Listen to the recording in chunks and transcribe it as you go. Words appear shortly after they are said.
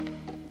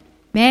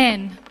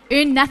Man,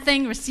 earn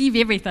nothing, receive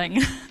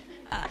everything.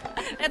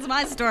 That's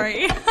my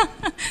story.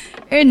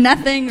 Earn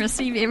nothing,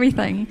 receive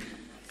everything.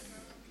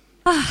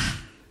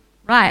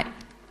 Right,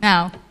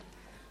 now,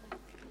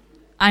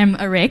 I'm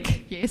a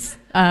wreck, yes.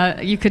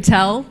 You could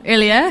tell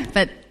earlier,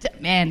 but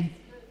man,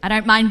 I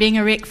don't mind being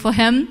a wreck for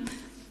him.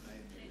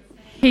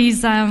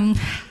 He's,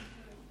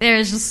 there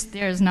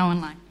is no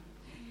one like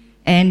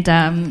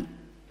him.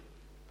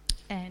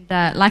 And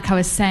like I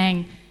was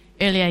saying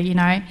earlier, you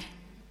know,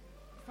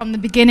 from the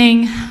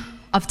beginning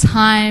of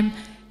time,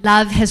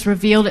 love has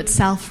revealed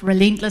itself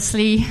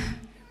relentlessly,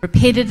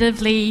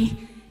 repetitively,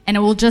 and it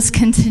will just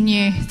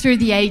continue through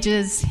the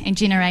ages and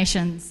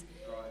generations,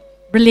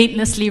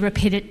 relentlessly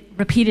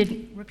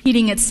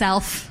repeating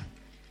itself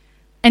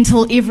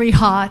until every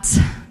heart,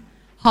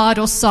 hard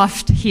or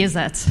soft, hears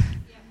it,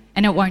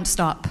 and it won't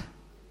stop.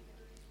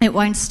 It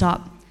won't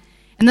stop.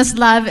 And this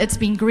love, it's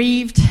been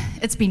grieved,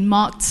 it's been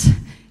mocked,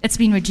 it's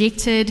been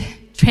rejected,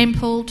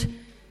 trampled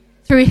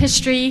through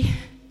history,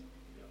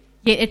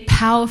 yet it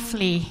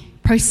powerfully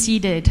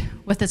proceeded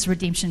with its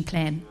redemption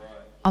plan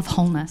of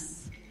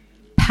wholeness.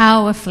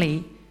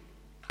 Powerfully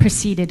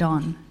proceeded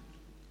on,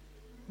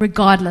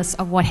 regardless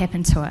of what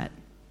happened to it,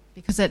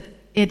 because it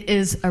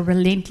is a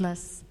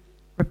relentless,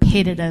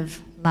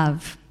 repetitive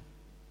love.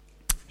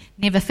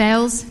 Never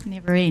fails,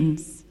 never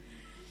ends.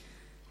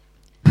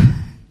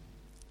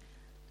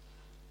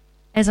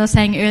 As I was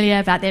saying earlier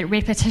about that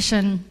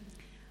repetition,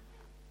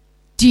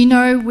 do you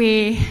know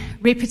where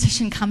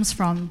repetition comes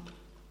from?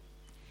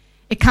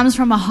 It comes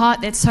from a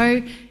heart that's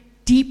so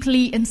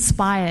deeply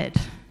inspired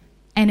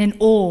and in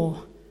awe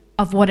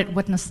of what it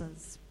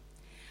witnesses.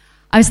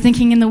 I was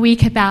thinking in the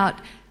week about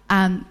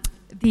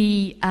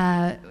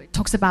it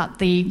talks about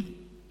the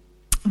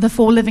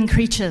 4 living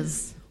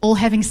creatures all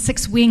having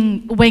 6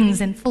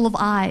 wings and full of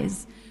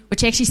eyes,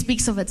 which actually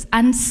speaks of its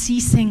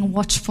unceasing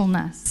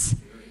watchfulness.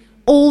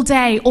 All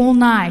day, all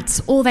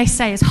night, all they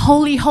say is,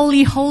 "Holy,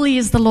 holy, holy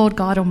is the Lord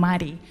God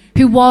Almighty,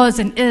 who was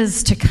and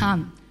is to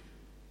come."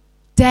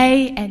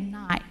 Day and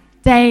night,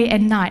 day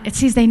and night. It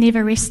says they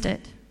never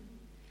rested.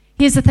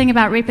 Here's the thing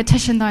about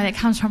repetition, though, that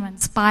comes from an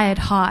inspired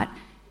heart.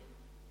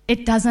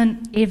 It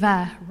doesn't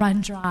ever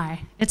run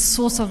dry. Its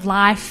source of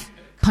life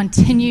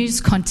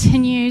continues,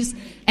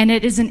 and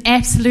it is an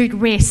absolute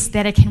rest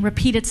that it can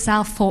repeat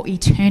itself for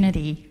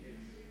eternity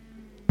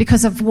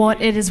because of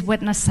what it is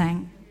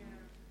witnessing.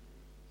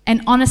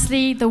 And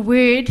honestly, the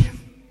word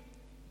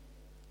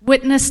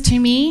witness to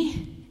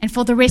me, and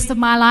for the rest of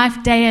my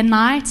life, day and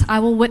night, I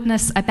will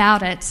witness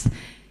about it,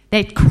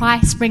 that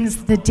Christ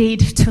brings the dead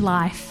to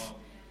life,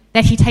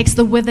 that he takes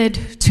the withered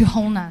to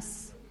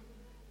wholeness.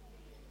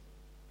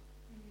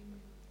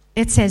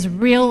 It's as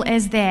real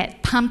as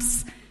that.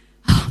 Pumps,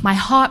 my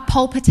heart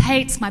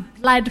palpitates, my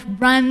blood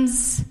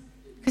runs,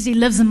 because he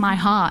lives in my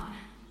heart.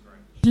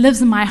 He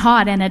lives in my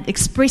heart, and it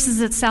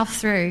expresses itself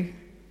through.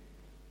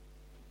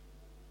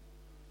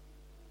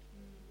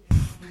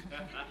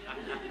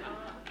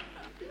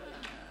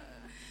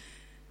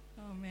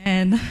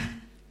 And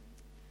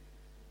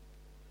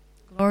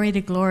glory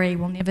to glory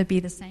will never be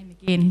the same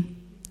again.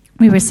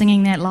 We were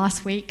singing that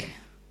last week,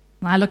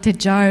 and I looked at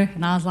Joe,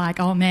 and I was like,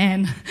 oh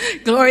man,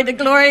 glory to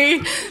glory,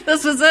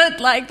 this is it.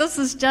 Like, this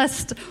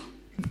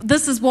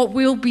is what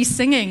we'll be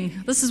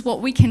singing. This is what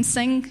we can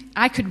sing.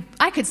 I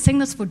could sing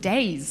this for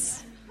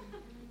days,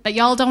 but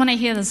y'all don't want to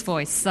hear this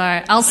voice, so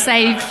I'll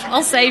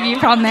save you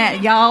from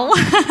that, y'all.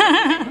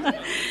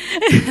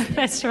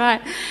 That's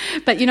right.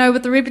 But you know,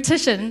 with the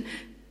repetition,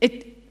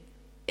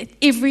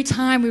 every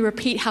time we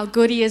repeat how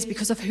good he is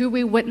because of who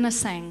we're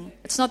witnessing.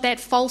 It's not that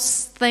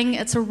false thing,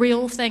 it's a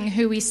real thing,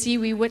 who we see,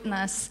 we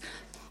witness.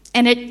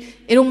 And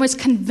it almost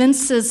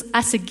convinces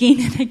us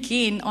again and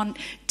again on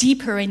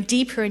deeper and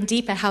deeper and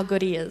deeper how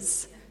good he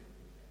is.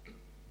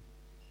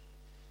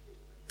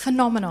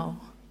 Phenomenal.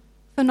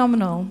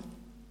 Phenomenal.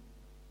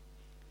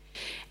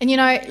 And you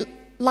know,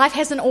 life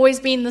hasn't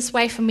always been this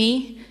way for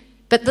me,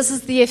 but this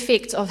is the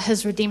effect of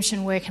his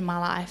redemption work in my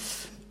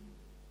life.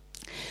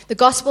 The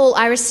gospel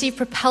I received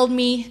propelled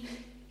me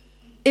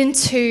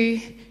into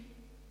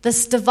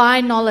this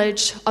divine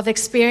knowledge of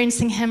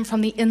experiencing him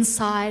from the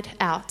inside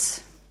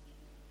out.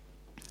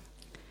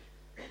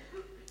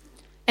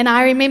 And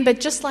I remember,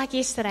 just like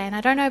yesterday, and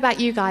I don't know about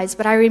you guys,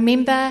 but I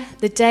remember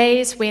the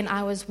days when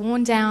I was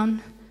worn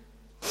down,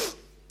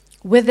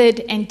 withered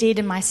and dead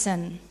in my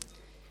sin,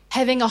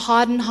 having a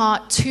hardened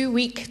heart, too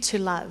weak to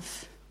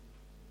love.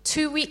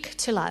 Too weak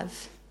to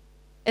love,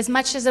 as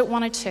much as it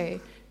wanted to.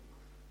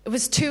 It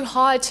was too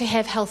hard to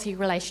have healthy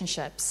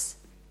relationships.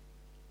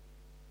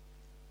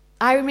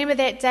 I remember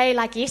that day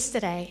like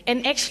yesterday,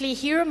 and actually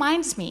he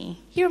reminds me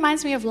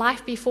of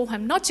life before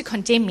him, not to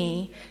condemn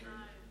me,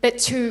 but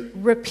to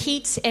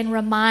repeat and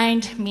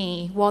remind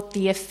me what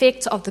the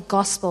effect of the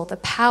gospel, the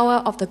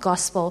power of the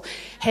gospel,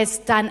 has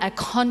done a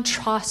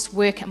contrast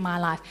work in my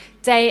life,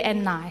 day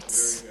and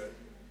night,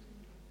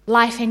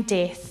 life and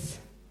death.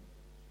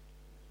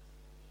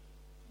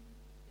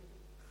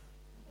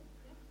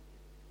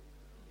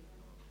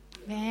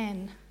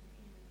 Man,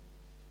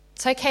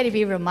 it's okay to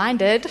be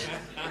reminded.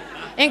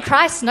 In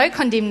Christ, no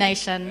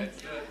condemnation.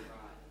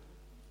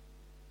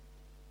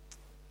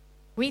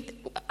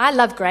 I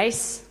love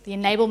grace, the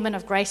enablement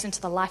of grace into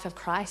the life of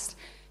Christ.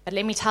 But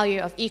let me tell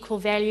you, of equal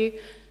value,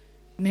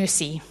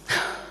 mercy.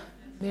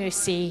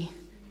 Mercy.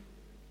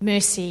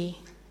 Mercy.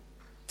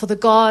 For the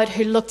God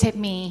who looked at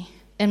me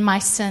in my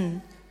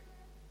sin,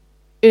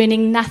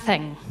 earning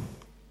nothing,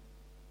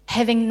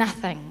 having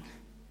nothing,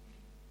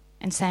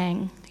 and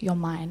saying, "You're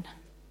mine.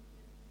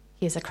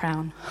 Here's a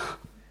crown."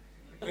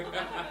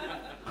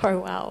 Oh,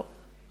 wow.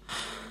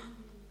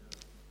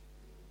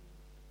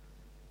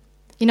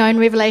 You know, in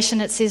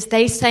Revelation it says,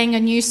 they sang a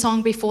new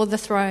song before the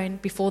throne,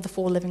 before the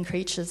four living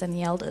creatures and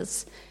the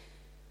elders.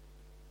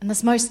 And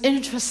this most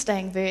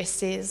interesting verse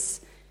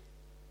says,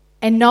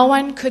 and no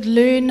one could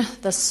learn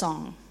this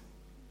song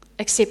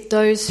except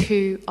those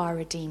who are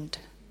redeemed.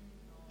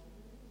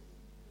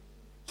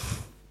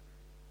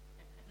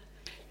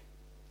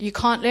 You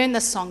can't learn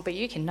this song, but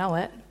you can know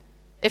it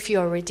if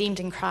you are redeemed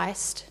in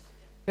Christ.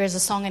 There is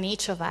a song in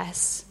each of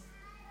us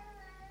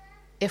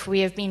if we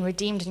have been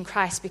redeemed in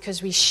Christ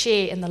because we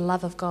share in the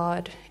love of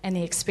God and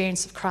the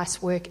experience of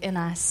Christ's work in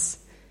us.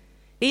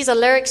 These are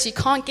lyrics you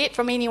can't get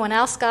from anyone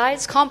else,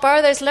 guys. Can't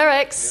borrow those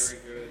lyrics.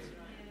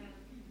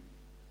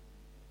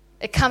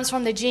 It comes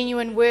from the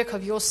genuine work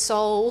of your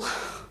soul,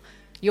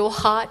 your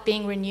heart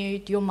being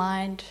renewed, your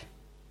mind.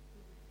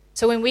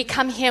 So when we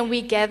come here and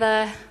we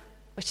gather,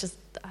 which is,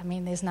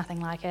 there's nothing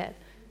like it.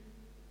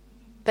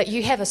 But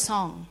you have a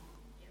song.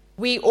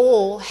 We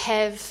all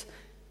have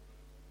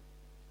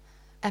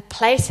a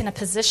place and a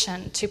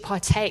position to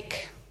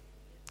partake.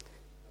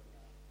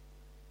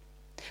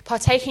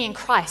 Partaking in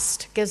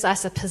Christ gives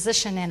us a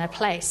position and a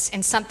place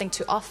and something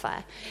to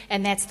offer,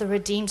 and that's the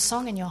redeemed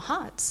song in your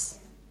hearts.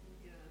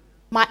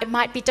 It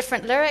might be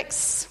different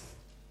lyrics,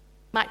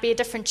 might be a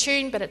different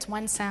tune, but it's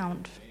one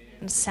sound,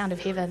 and it's the sound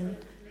of heaven.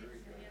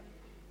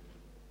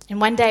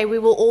 And one day we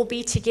will all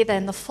be together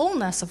in the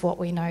fullness of what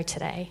we know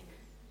today,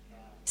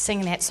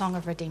 singing that song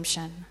of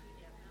redemption.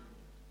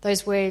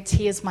 Those words,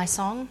 "Here's my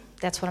song,"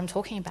 that's what I'm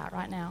talking about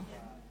right now.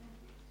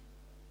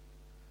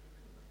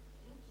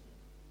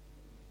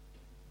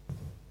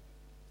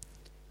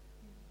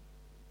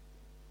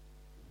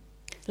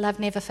 Love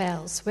never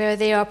fails. Where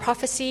there are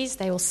prophecies,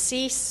 they will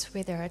cease.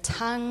 Where there are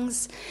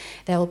tongues,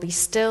 they will be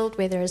stilled.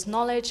 Where there is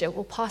knowledge, it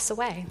will pass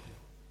away.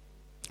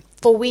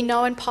 For we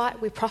know in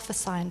part, we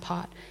prophesy in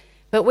part.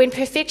 But when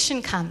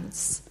perfection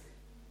comes,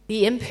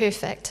 the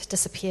imperfect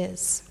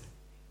disappears.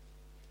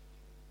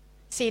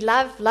 See,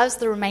 love loves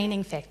the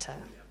remaining factor.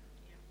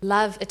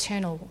 Love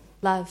eternal.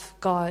 Love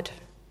God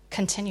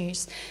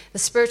continues. The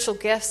spiritual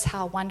gifts,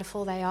 how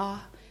wonderful they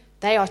are.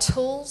 They are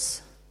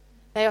tools.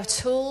 They are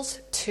tools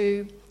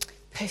to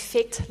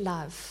perfect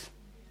love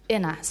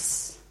in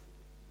us.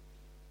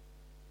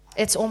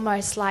 It's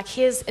almost like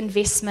here's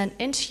investment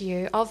into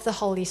you of the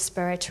Holy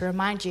Spirit to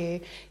remind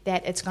you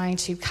that it's going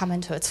to come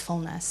into its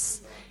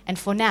fullness. And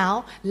for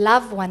now,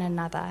 love one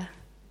another.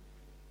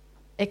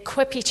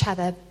 Equip each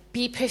other.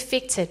 Be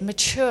perfected,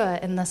 mature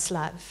in this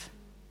love.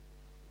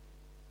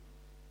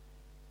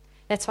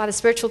 That's why the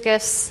spiritual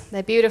gifts,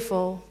 they're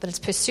beautiful, but it's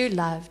pursue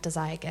love,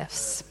 desire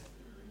gifts.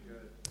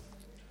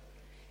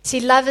 See,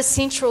 love is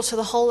central to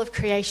the whole of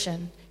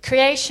creation.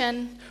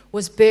 Creation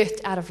was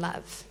birthed out of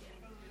love.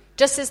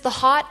 Just as the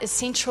heart is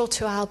central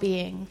to our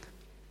being.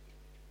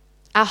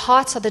 Our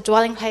hearts are the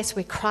dwelling place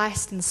where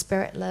Christ and the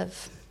Spirit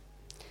live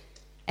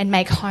and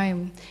make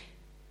home.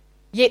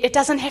 Yet it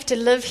doesn't have to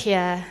live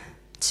here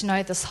to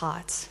know this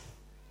heart.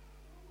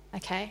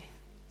 Okay?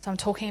 So I'm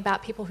talking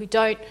about people who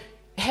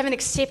haven't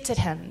accepted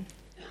him.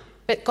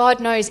 But God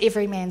knows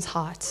every man's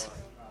heart.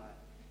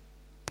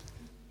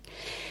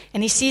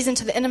 And he sees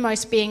into the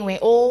innermost being where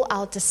all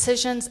our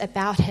decisions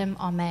about him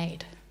are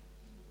made.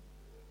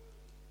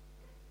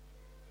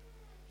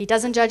 He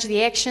doesn't judge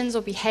the actions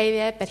or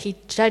behavior, but he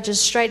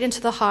judges straight into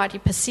the heart. He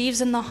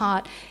perceives in the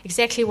heart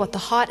exactly what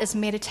the heart is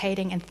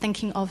meditating and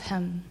thinking of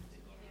him.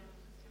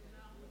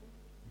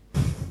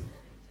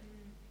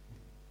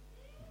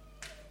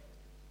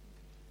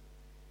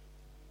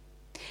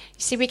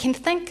 See, we can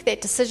think that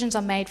decisions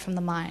are made from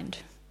the mind,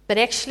 but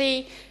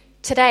actually,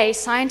 today,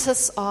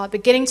 scientists are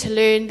beginning to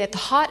learn that the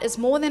heart is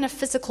more than a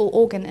physical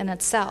organ in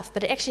itself,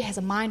 but it actually has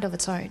a mind of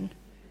its own.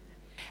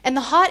 And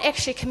the heart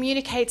actually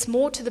communicates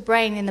more to the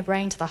brain than the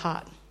brain to the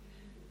heart.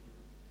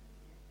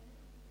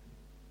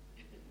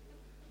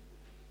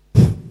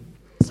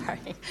 Sorry.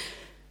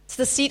 It's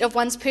the seat of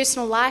one's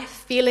personal life,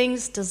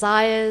 feelings,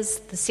 desires,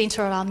 the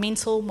center of our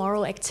mental,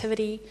 moral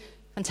activity,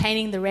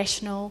 containing the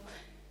rational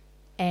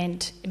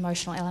and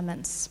emotional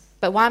elements.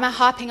 But why am I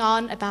harping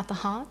on about the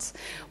heart?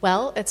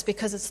 Well, it's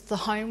because it's the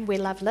home where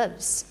love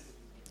lives.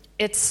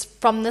 It's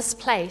from this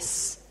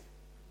place.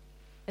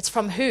 It's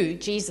from who?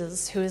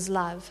 Jesus, who is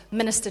love,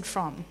 ministered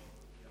from.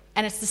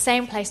 And it's the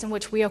same place in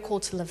which we are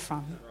called to live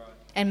from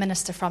and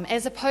minister from,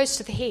 as opposed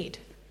to the head.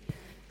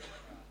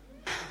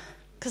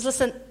 Because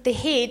listen, the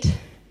head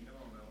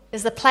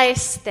is the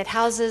place that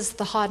houses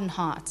the hardened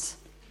heart.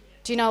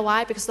 Do you know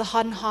why? Because the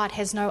hardened heart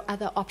has no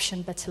other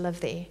option but to live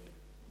there.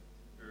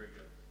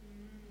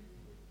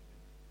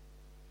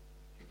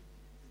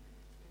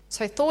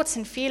 So thoughts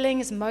and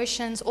feelings,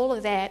 emotions, all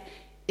of that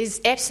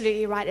is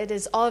absolutely right. It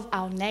is of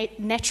our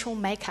natural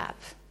makeup.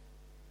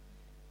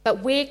 But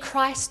where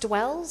Christ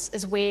dwells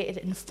is where it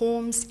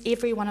informs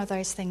every one of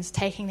those things,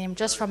 taking them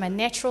just from a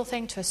natural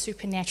thing to a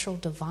supernatural,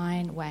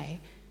 divine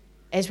way.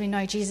 As we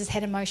know, Jesus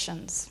had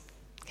emotions,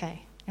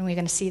 okay? And we're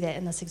going to see that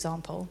in this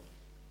example.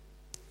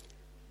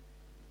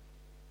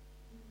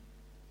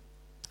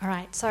 All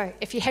right, so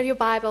if you have your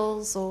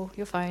Bibles or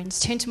your phones,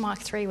 turn to Mark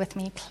 3 with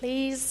me,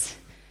 please.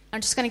 I'm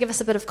just going to give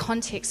us a bit of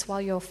context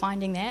while you're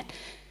finding that.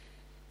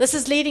 This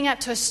is leading up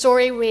to a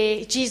story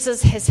where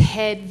Jesus has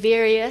had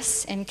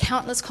various and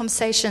countless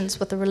conversations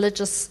with the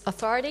religious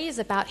authorities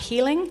about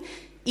healing,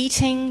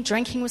 eating,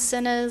 drinking with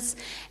sinners,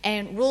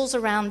 and rules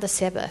around the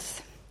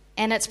Sabbath.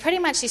 And it's pretty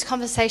much these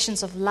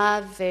conversations of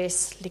love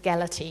versus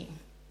legality,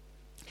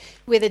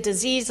 where the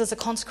disease is a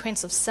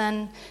consequence of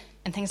sin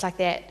and things like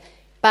that.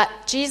 But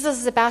Jesus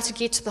is about to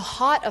get to the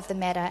heart of the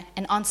matter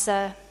and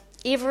answer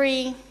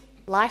every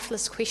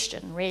lifeless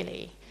question,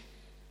 really,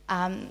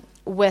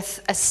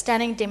 with a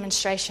stunning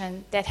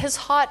demonstration that his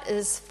heart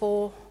is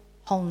for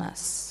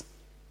wholeness.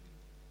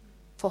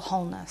 For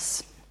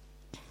wholeness.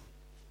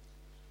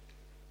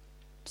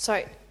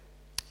 So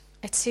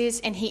it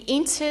says, and he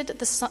entered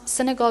the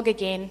synagogue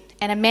again,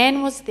 and a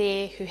man was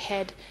there who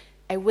had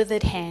a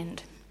withered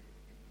hand.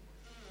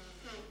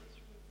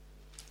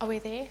 Are we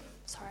there?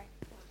 Sorry.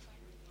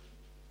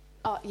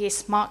 Oh,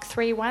 yes, Mark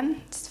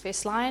 3:1. It's the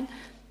first line,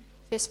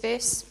 first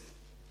verse.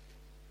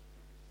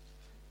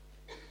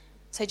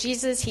 So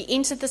Jesus, he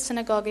entered the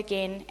synagogue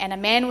again, and a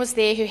man was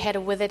there who had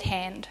a withered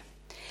hand.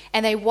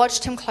 And they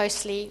watched him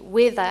closely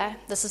whether,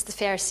 this is the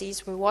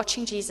Pharisees, were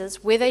watching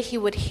Jesus, whether he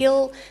would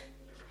heal,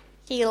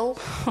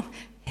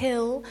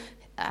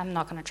 I'm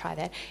not going to try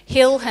that,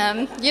 heal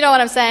him, you know what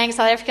I'm saying,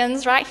 South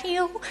Africans, right?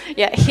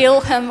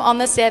 Heal him on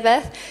the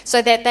Sabbath, so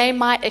that they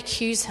might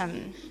accuse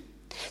him.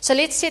 So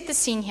let's set the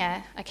scene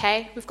here,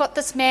 okay? We've got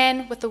this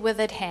man with the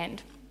withered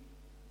hand.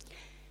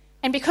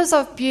 And because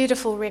of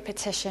beautiful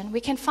repetition,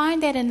 we can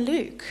find that in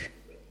Luke.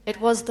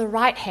 It was the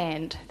right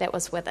hand that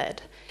was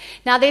withered.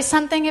 Now, there's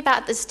something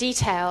about this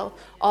detail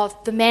of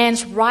the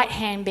man's right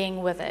hand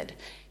being withered,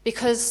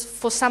 because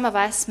for some of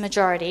us,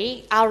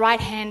 majority, our right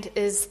hand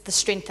is the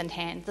strengthened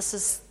hand. This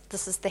is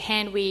the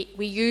hand we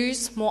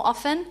use more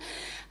often.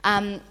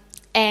 And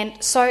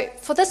so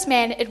for this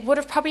man, it would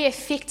have probably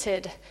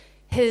affected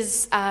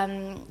his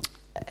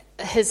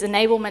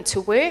enablement to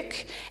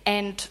work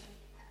and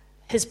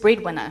his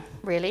breadwinner,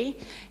 really.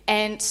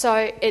 And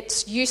so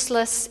it's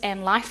useless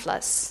and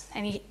lifeless.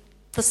 And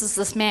this is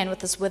this man with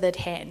this withered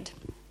hand.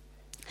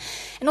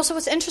 And also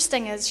what's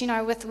interesting is,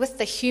 with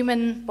the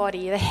human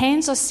body, the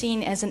hands are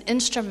seen as an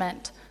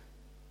instrument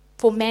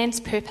for man's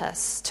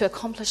purpose, to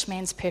accomplish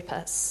man's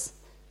purpose.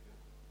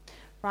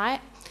 Right?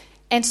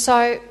 And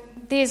so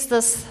there's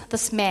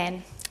this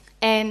man,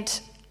 and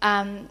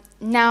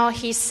now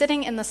he's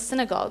sitting in the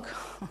synagogue,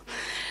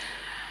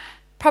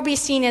 probably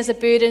seen as a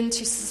burden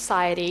to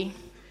society,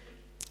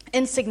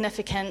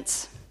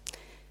 insignificant,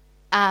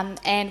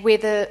 and where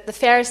the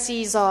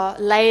Pharisees are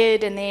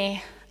layered in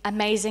their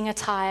amazing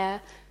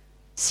attire,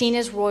 seen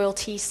as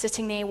royalty,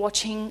 sitting there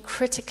watching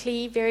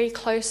critically, very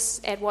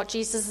close at what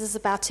Jesus is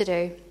about to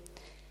do.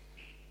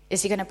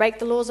 Is he going to break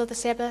the laws of the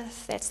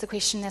Sabbath? That's the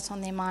question that's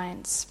on their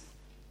minds.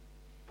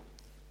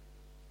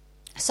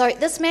 So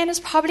this man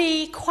is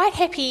probably quite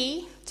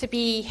happy to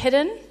be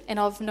hidden and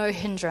of no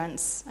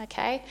hindrance,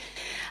 okay?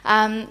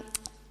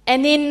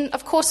 And then,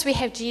 of course, we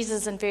have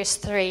Jesus in verse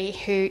 3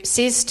 who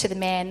says to the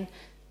man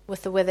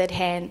with the withered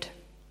hand,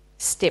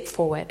 step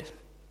forward.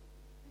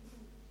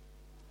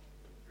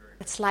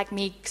 It's like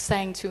me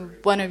saying to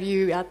one of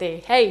you out there,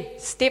 hey,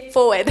 step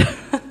forward,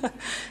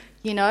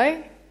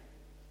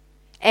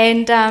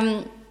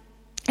 And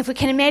if we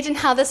can imagine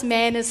how this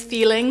man is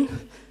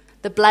feeling,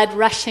 the blood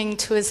rushing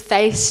to his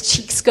face,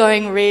 cheeks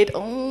going red,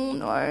 oh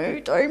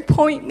no, don't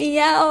point me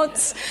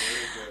out.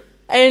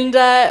 And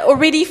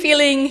already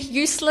feeling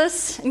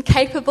useless,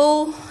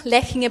 incapable,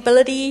 lacking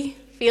ability,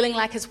 feeling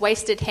like his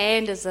wasted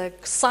hand is a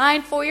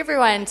sign for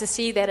everyone to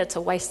see that it's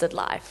a wasted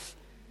life.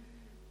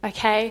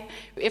 Okay?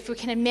 If we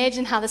can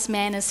imagine how this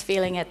man is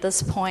feeling at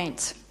this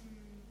point.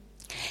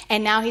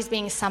 And now he's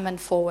being summoned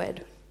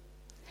forward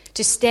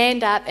to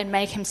stand up and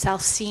make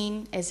himself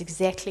seen as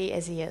exactly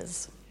as he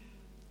is.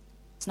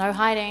 There's no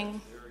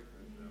hiding.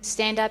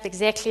 Stand up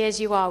exactly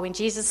as you are. When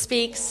Jesus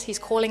speaks, he's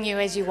calling you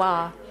as you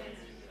are.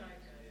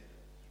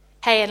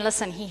 Hey, and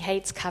listen, he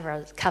hates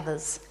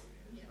covers.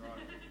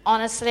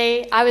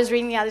 Honestly, I was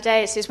reading the other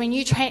day, it says when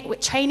you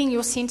training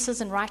your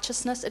senses in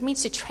righteousness, it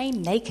means to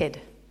train naked.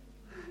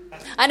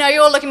 I know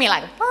you all look at me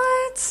like,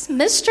 what?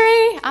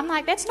 Mystery? I'm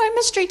like, that's no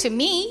mystery to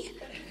me.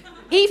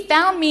 He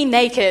found me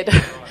naked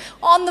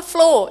on the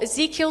floor.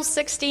 Ezekiel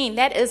 16,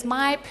 that is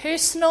my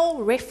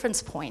personal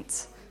reference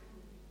point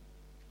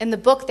in the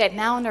book that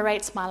now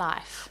narrates my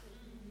life.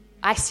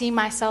 I see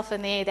myself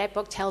in there. That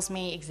book tells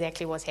me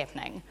exactly what's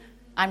happening.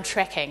 I'm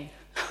tracking.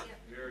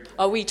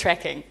 Are we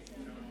tracking?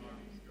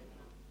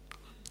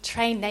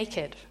 Train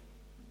naked.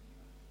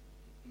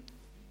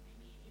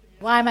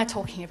 Why am I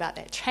talking about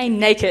that? Train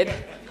naked.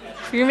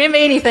 If you remember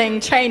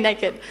anything, train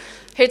naked.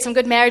 Heard some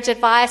good marriage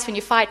advice: when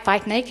you fight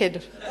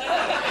naked.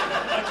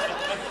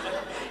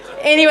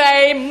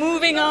 Anyway,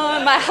 moving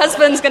on. My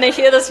husband's going to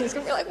hear this and he's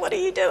going to be like, what are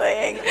you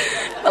doing,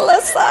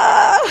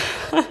 Melissa?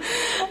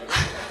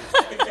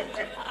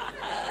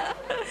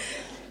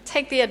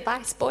 Take the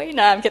advice, boy.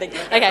 No, I'm kidding.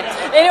 Okay.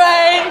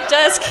 Anyway,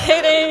 just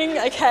kidding.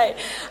 Okay.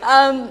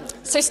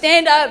 So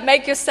stand up,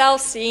 make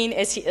yourself seen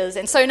as he is.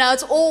 And so now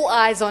it's all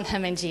eyes on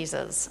him and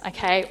Jesus.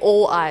 Okay?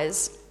 All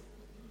eyes.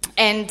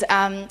 And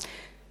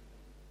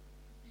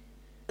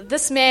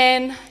this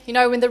man,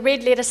 when the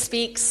red letter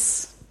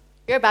speaks,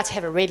 you're about to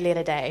have a red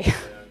letter day.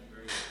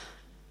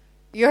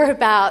 You're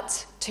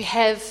about to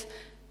have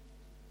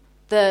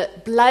the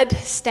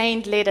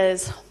blood-stained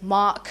letters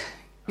mark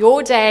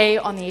your day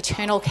on the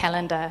eternal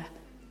calendar.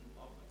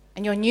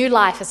 And your new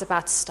life is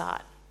about to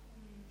start.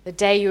 The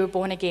day you were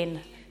born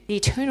again, the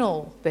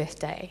eternal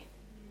birthday.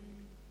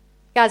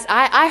 Guys,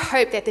 I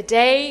hope that the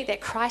day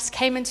that Christ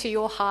came into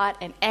your heart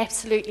and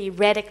absolutely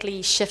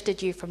radically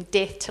shifted you from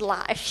death to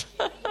life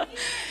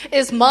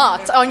is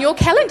marked on your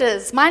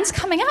calendars. Mine's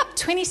coming up,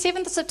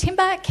 27th of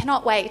September.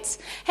 Cannot wait.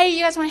 Hey, you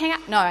guys want to hang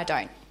out? No, I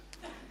don't.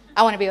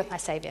 I want to be with my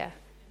Savior.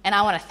 And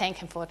I want to thank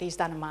him for what he's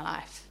done in my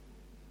life.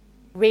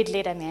 Red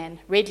letter, man.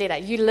 Red letter.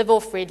 You live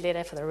off red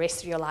letter for the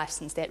rest of your life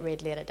since that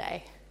red letter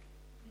day.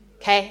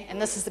 Okay?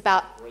 And this is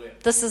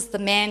the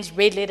man's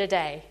red letter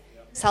day.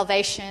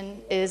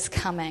 Salvation is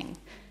coming.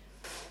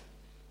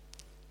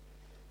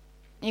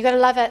 You got to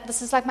love it.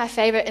 This is like my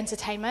favorite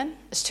entertainment,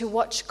 is to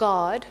watch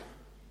God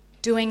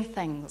doing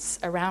things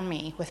around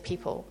me with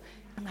people.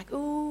 I'm like,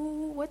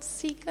 ooh, what's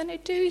he going to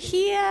do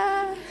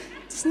here?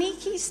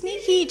 Sneaky,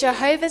 sneaky,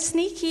 Jehovah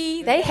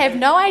sneaky. They have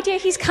no idea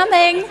he's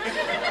coming.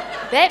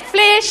 That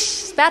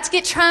flesh is about to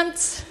get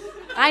trumped.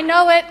 I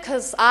know it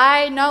because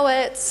I know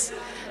it.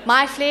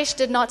 My flesh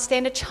did not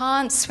stand a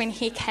chance when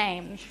he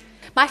came.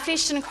 My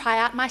flesh didn't cry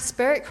out. My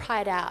spirit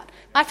cried out.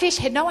 My flesh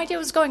had no idea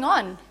what was going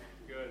on.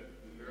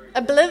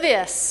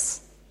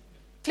 Oblivious.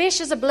 Flesh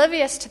is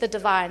oblivious to the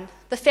divine.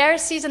 The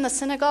Pharisees in the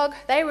synagogue,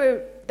 they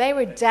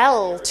were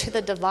dull to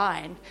the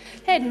divine.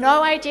 They had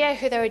no idea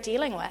who they were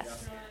dealing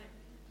with.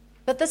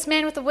 But this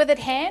man with the withered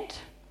hand,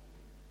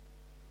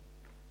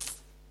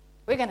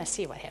 we're going to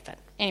see what happened.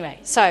 Anyway,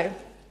 so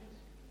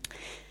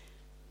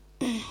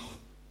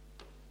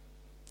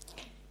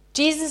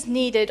Jesus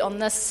needed on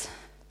this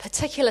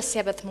particular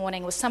Sabbath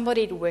morning was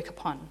somebody to work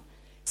upon,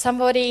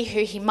 somebody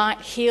who he might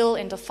heal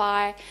and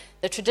defy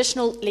the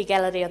traditional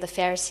legality of the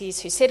Pharisees,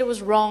 who said it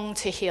was wrong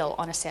to heal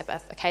on a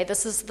Sabbath. Okay,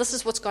 this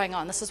is what's going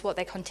on. This is what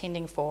they're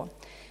contending for.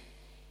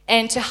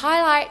 And to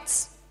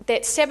highlight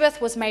that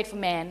Sabbath was made for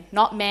man,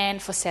 not man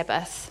for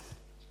Sabbath.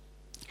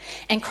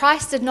 And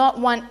Christ did not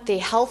want their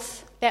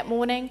health that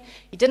morning.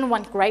 He didn't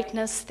want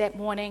greatness that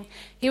morning.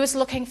 He was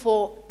looking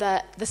for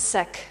the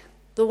sick,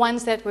 the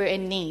ones that were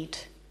in need,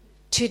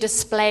 to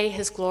display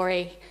his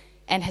glory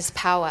and his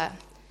power.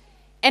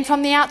 And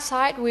from the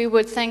outside, we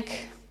would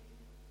think,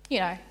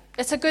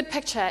 it's a good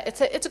picture.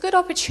 It's a good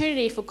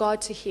opportunity for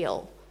God to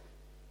heal.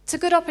 It's a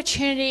good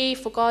opportunity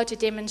for God to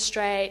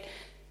demonstrate,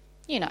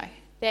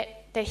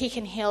 that he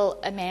can heal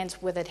a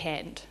man's withered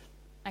hand,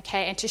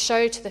 okay, and to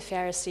show to the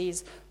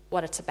Pharisees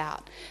what it's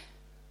about.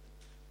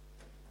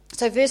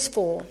 So verse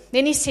 4,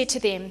 then he said to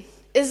them,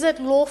 is it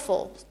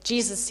lawful,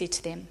 Jesus said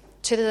to them,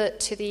 to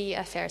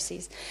the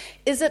Pharisees,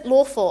 is it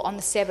lawful on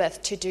the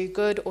Sabbath to do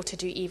good or to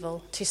do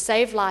evil, to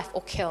save life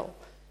or kill?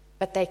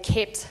 But they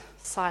kept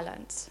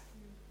silent.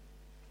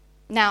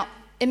 Now,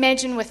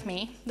 imagine with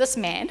me, this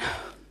man,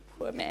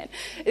 poor man,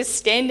 is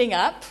standing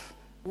up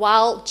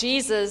while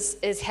Jesus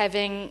is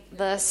having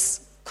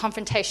this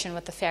confrontation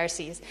with the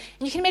Pharisees.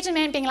 And you can imagine a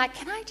man being like,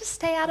 can I just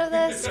stay out of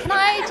this? Can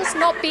I just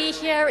not be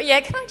here? Yeah,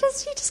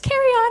 you just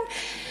carry on?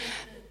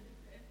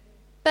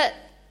 But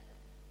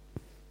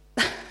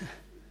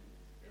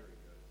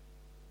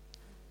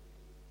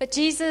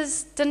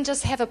Jesus didn't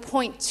just have a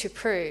point to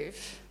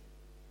prove.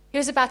 He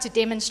was about to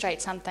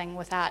demonstrate something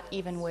without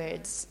even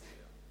words.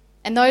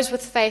 And those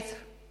with faith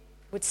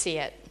would see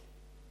it.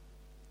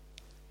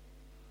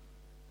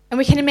 And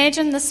we can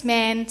imagine this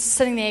man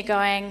sitting there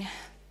going,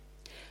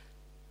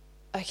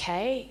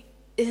 okay,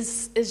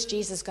 is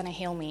Jesus going to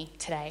heal me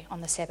today on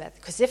the Sabbath?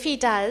 Because if he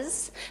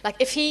does,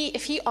 if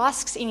he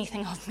asks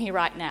anything of me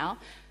right now,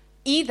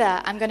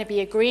 either I'm going to be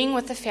agreeing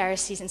with the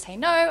Pharisees and say,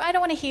 no, I don't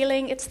want a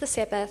healing, it's the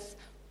Sabbath,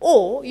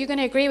 or you're going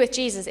to agree with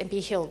Jesus and be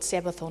healed,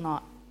 Sabbath or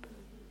not.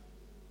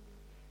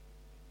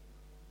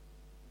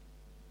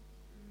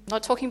 I'm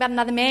not talking about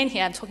another man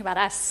here, I'm talking about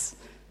us.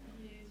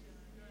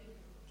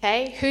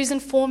 Okay, who's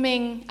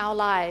informing our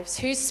lives?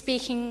 Who's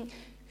speaking?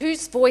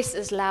 Whose voice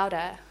is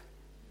louder?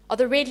 Are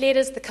the red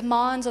letters, the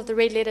commands of the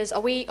red letters,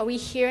 are we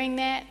hearing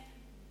that?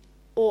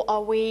 Or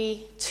are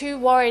we too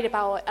worried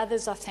about what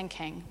others are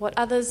thinking, what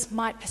others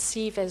might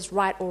perceive as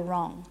right or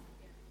wrong?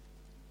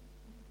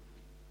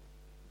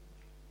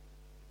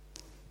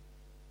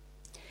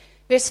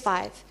 Verse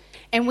 5,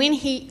 and when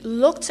he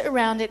looked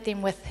around at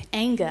them with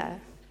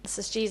anger, this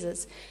is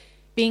Jesus,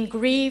 being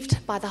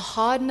grieved by the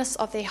hardness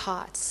of their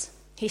hearts,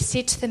 he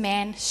said to the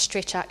man,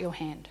 "Stretch out your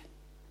hand."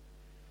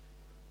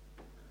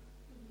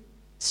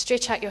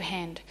 Stretch out your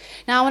hand.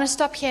 Now I want to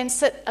stop here and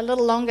sit a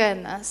little longer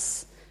in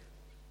this,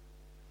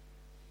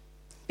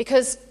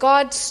 because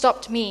God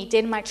stopped me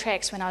dead in my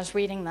tracks when I was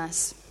reading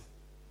this.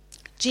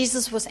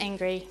 Jesus was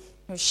angry.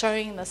 He was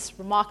showing this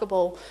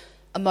remarkable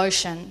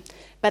emotion,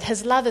 but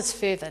his love is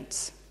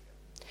fervent.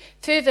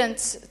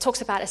 Fervent talks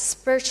about a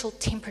spiritual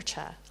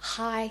temperature,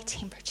 high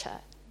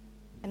temperature,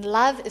 and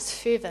love is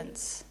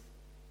fervent.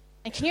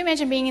 And can you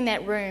imagine being in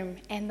that room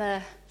and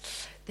the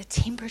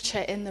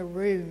temperature in the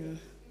room?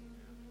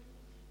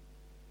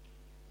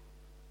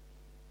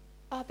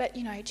 Oh, but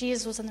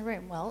Jesus was in the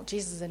room. Well,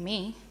 Jesus is in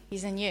me.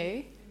 He's in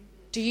you.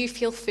 Do you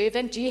feel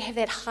fervent? Do you have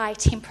that high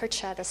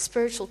temperature, the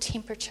spiritual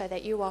temperature,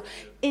 that you are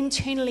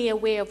internally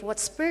aware of what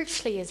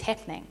spiritually is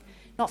happening,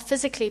 not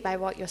physically by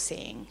what you're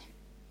seeing?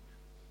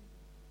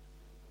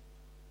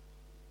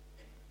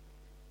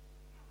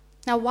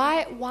 Now,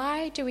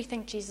 why do we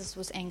think Jesus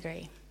was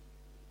angry?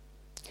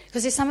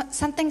 Because there's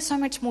something so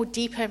much more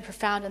deeper and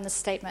profound in this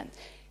statement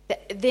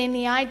than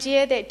the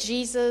idea that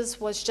Jesus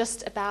was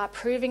just about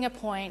proving a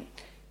point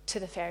to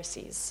the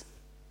Pharisees,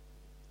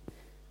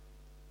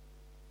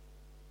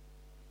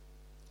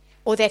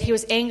 or that he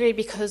was angry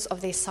because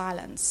of their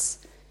silence.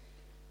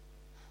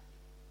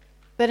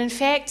 But in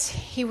fact,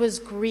 he was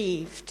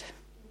grieved.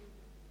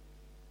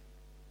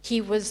 He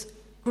was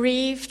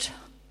grieved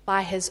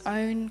by his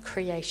own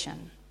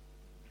creation.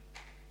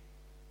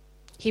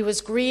 He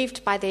was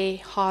grieved by their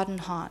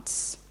hardened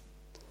hearts.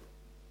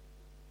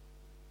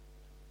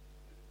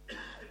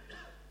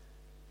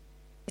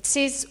 It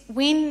says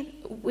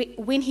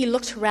when he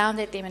looked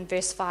around at them in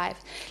verse 5,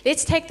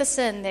 let's take this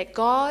in, that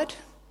God,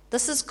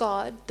 this is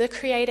God, the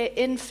Creator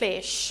in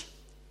flesh,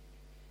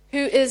 who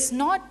is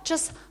not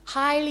just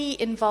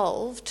highly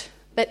involved,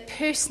 but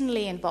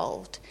personally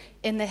involved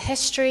in the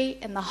history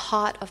and the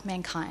heart of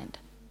mankind.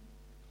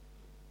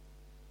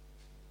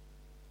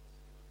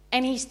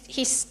 And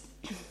he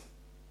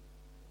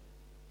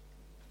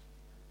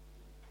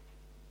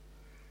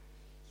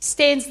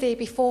stands there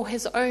before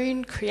his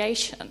own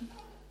creation,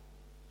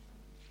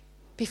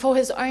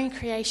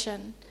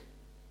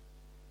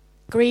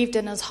 grieved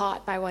in his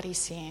heart by what he's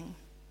seeing.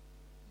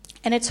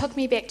 And it took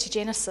me back to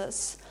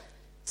Genesis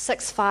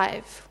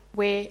 6:5,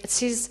 where it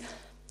says,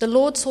 "The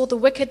Lord saw the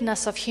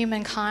wickedness of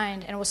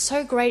humankind, and it was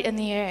so great in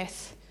the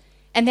earth,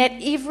 and that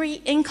every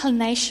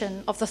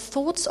inclination of the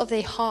thoughts of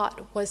their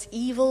heart was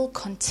evil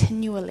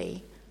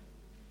continually."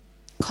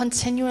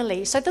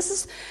 Continually. So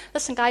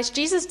listen guys,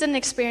 Jesus didn't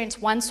experience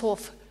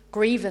once-off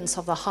grievance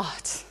of the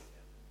heart,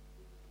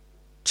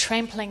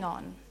 trampling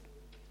on,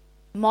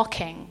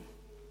 mocking.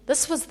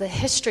 This was the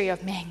history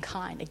of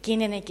mankind,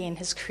 again and again,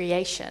 his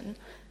creation,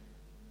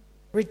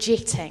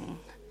 rejecting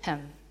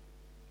him.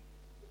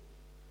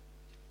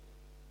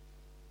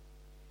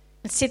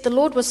 It said the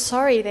Lord was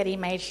sorry that he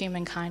made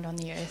humankind on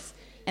the earth,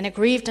 and it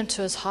grieved him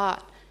to his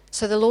heart.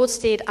 So the Lord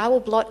said, "I will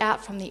blot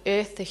out from the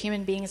earth the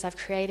human beings I've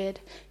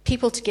created,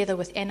 people together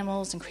with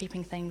animals and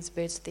creeping things,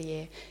 birds of the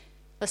air."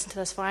 Listen to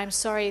this, "for I am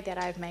sorry that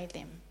I've made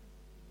them."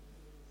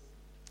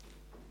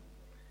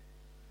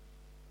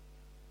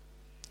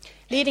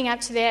 Leading up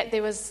to that,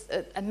 there was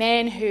a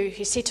man who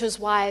said to his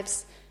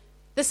wives,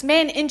 "This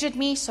man injured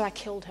me, so I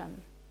killed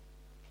him."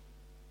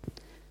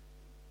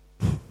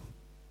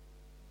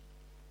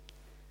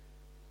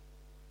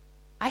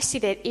 I see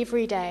that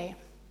every day.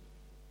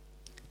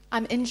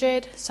 I'm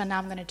injured, so now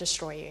I'm going to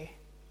destroy you.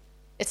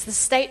 It's the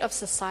state of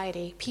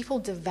society, people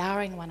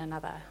devouring one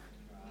another.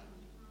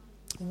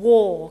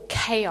 War,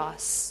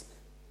 chaos,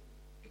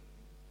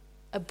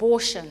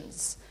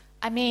 abortions.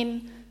 I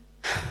mean,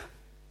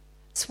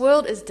 this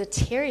world is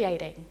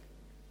deteriorating.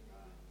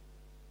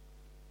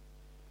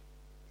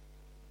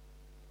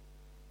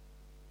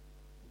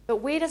 But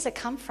where does it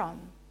come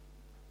from?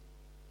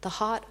 The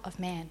heart of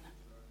man.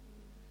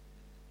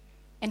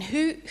 And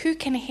who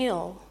can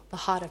heal the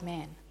heart of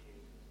man?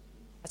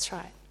 That's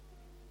right.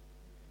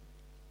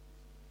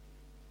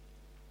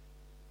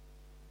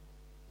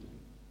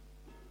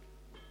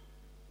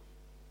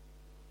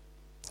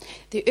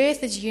 The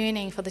earth is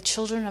yearning for the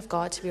children of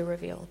God to be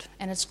revealed,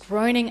 and it's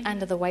groaning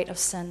under the weight of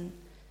sin,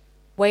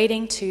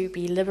 waiting to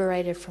be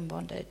liberated from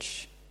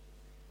bondage.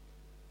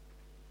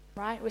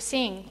 Right? We're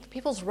seeing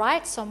people's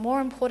rights are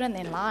more important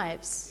than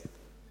lives.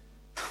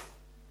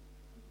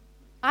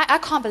 I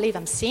can't believe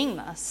I'm seeing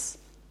this.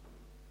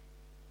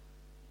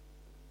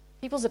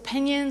 People's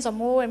opinions are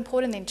more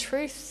important than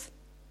truth.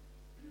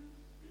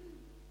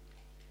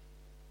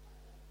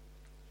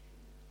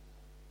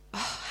 Oh,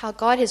 how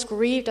God has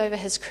grieved over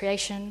his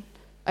creation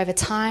over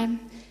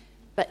time.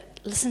 But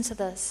listen to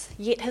this.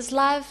 Yet his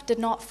love did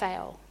not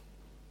fail.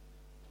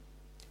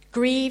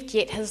 Grieved,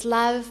 yet his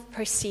love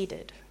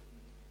proceeded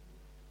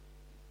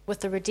with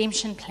the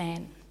redemption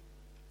plan,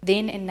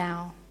 then and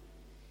now.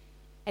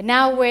 And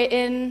now we're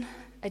in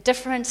a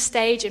different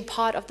stage and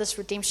part of this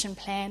redemption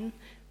plan.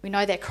 We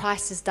know that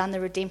Christ has done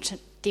the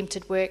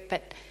redempted work,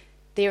 but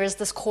there is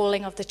this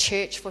calling of the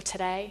church for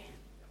today.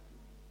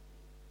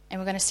 And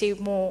we're going to see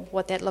more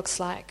what that looks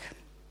like.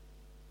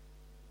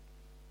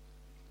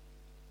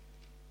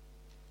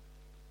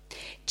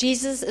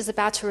 Jesus is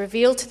about to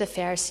reveal to the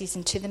Pharisees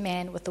and to the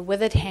man with the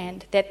withered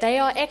hand that they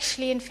are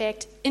actually, in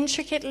fact,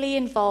 intricately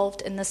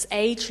involved in this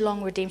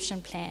age-long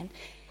redemption plan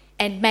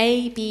and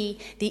may be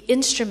the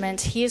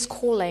instrument he is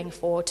calling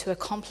for to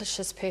accomplish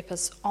his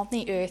purpose on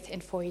the earth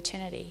and for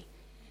eternity.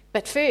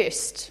 But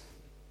first,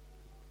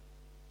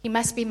 he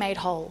must be made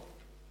whole.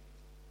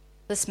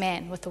 This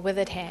man with the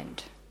withered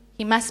hand.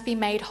 He must be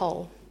made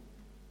whole.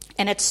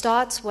 And it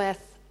starts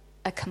with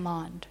a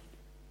command.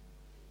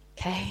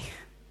 Okay?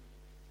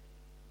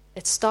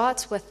 It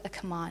starts with a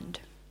command,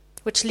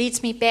 which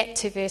leads me back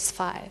to verse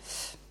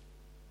 5.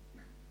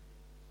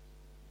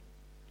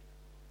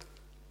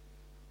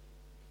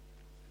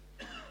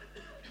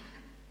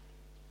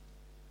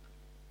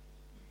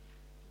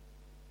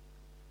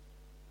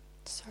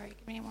 Sorry,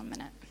 give me 1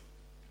 minute.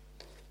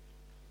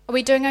 Are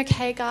we doing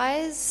okay,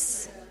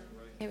 guys?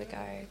 Here we go,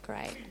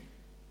 great.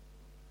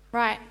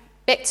 Right,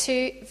 back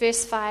to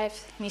verse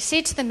 5. And he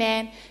said to the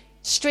man,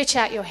 stretch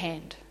out your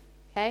hand.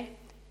 Okay?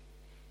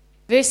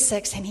 Verse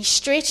 6, and he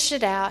stretched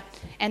it out,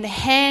 and the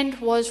hand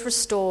was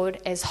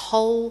restored as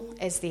whole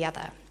as the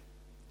other.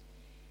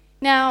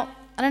 Now,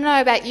 I don't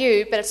know about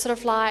you, but it's sort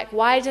of like,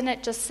 why didn't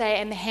it just say,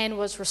 and the hand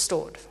was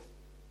restored?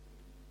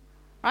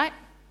 Right?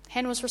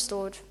 Hand was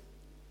restored.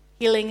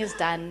 Healing is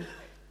done.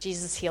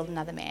 Jesus healed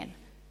another man.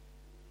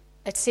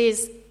 It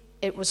says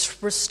it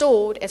was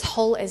restored as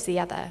whole as the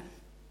other.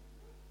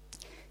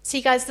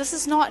 See, guys, this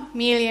is not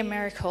merely a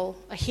miracle,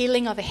 a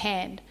healing of a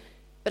hand,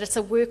 but it's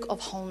a work of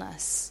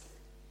wholeness.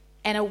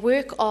 And a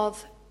work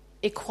of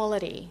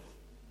equality.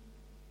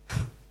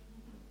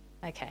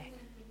 Okay.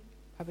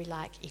 Probably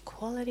like,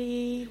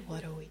 equality?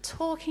 What are we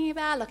talking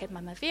about? Look at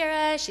Mama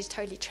Vera. She's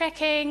totally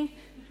tracking.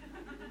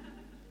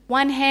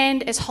 One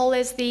hand as whole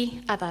as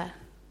the other.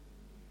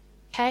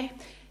 Okay?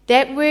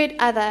 That word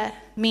other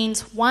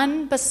means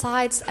one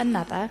besides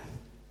another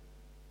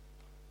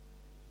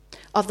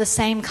of the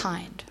same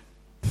kind.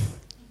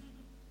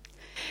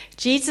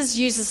 Jesus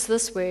uses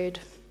this word,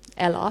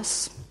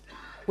 allos,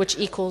 which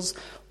equals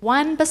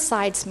one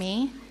besides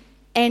me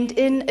and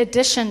in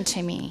addition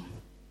to me,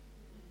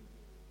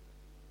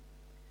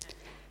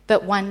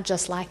 but one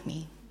just like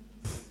me.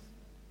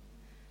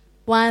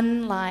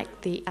 One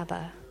like the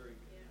other.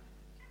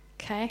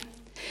 Okay?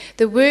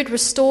 The word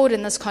restored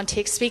in this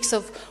context speaks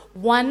of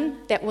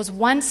one that was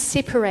once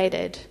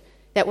separated,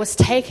 that was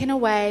taken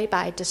away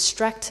by a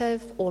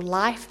destructive or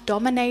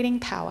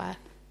life-dominating power,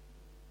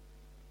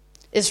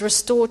 is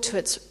restored to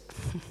its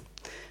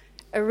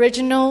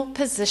original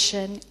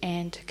position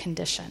and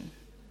condition.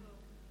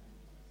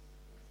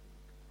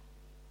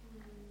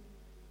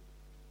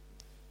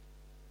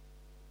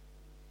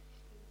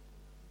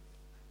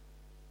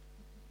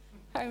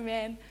 Oh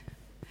man.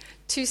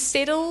 To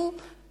settle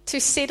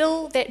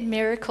that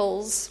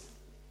miracles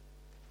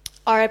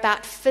are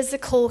about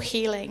physical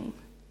healing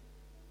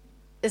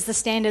is the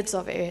standards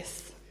of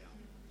earth.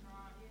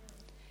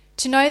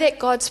 To know that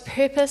God's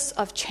purpose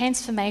of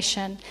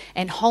transformation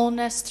and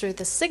wholeness through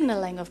the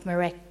signaling of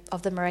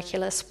the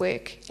miraculous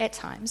work at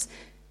times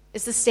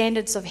is the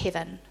standards of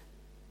heaven.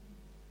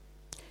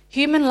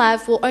 Human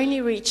love will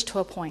only reach to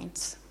a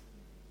point.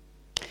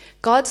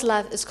 God's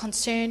love is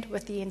concerned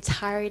with the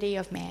entirety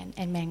of man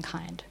and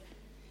mankind.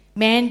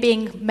 Man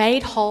being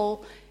made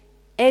whole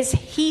as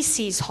he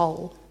sees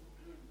whole.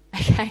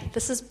 Okay,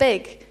 this is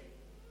big.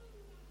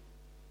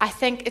 I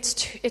think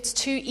it's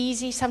too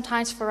easy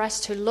sometimes for us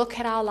to look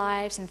at our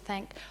lives and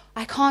think,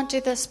 I can't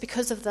do this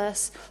because of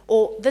this,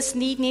 or this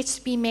need needs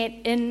to be met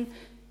in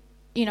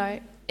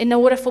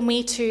order for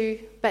me to,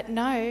 but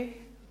no.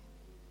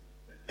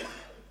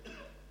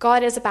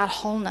 God is about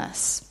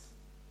wholeness.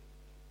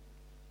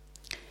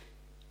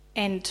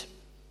 And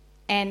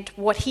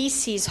what he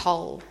sees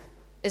whole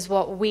is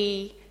what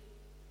we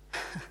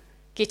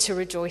get to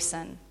rejoice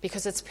in,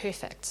 because it's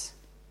perfect.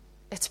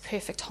 It's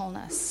perfect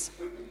wholeness.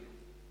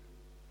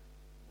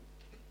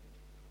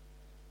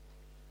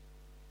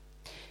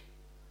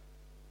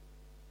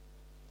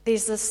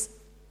 There's this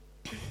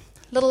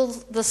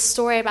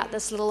story about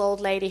this little old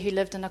lady who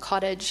lived in a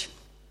cottage.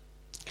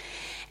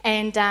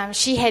 And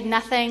she had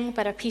nothing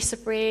but a piece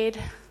of bread,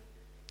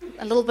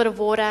 a little bit of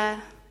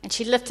water, and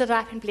she lifted it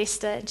up and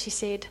blessed it, and she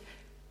said,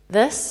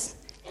 this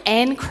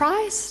and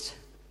Christ?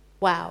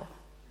 Wow.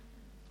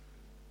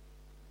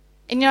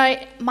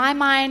 And my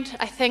mind,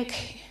 I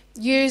think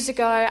years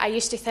ago, I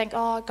used to think,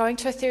 going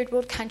to a third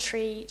world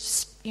country,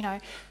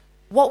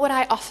 what would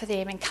I offer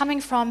them? And coming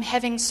from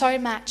having so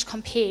much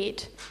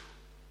compared,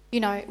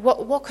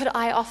 what could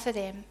I offer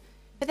them?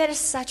 But that is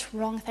such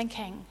wrong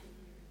thinking.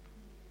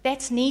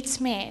 That's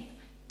needs met.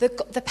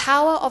 The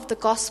power of the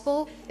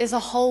gospel is a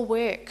whole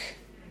work.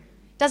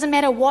 Doesn't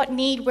matter what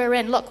need we're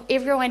in. Look,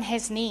 everyone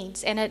has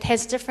needs, and it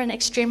has different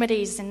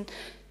extremities. And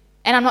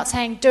I'm not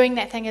saying doing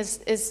that thing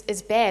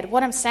is bad.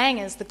 What I'm saying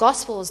is the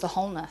gospel is the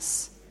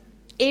wholeness.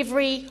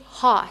 Every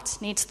heart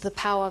needs the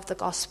power of the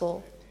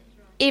gospel.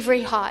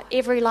 Every heart,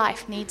 every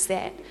life needs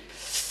that.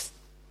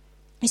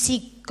 You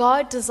see,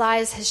 God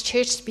desires his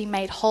church to be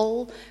made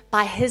whole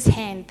by his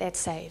hand that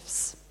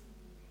saves.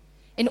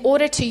 in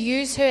order to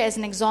use her as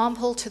an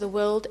example to the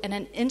world and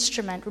an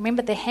instrument.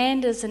 Remember, the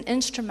hand is an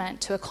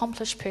instrument to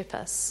accomplish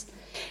purpose.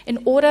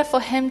 In order for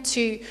him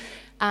to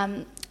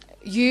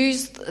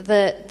use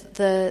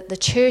the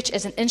church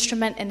as an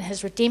instrument in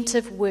his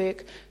redemptive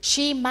work,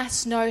 she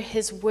must know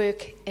his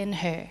work in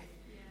her.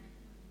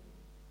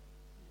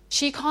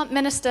 She can't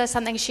minister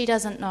something she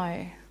doesn't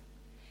know.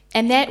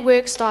 And that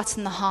work starts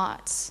in the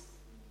heart.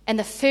 And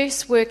the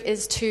first work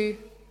is to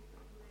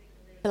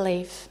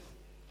believe.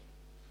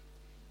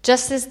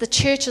 Just as the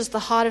church is the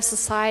heart of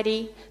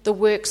society, the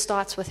work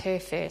starts with her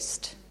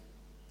first.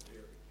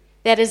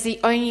 That is the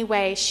only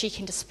way she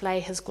can display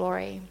his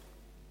glory.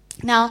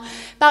 Now,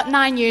 about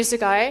 9 years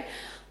ago,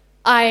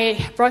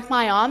 I broke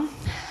my arm,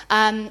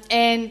 and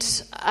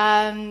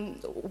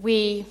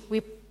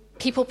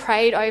people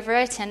prayed over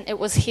it, and it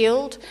was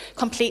healed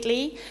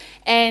completely.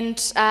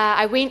 And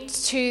I went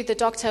to the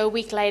doctor a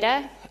week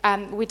later.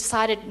 We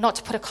decided not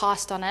to put a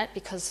cast on it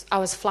because I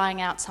was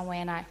flying out somewhere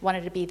and I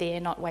wanted to be there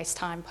and not waste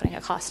time putting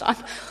a cast on.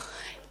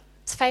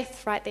 It's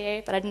faith right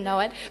there, but I didn't know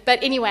it.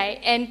 But anyway,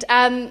 and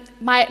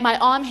my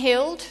arm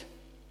healed.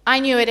 I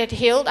knew it had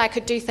healed. I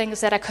could do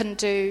things that I couldn't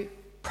do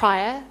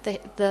prior,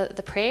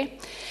 the prayer.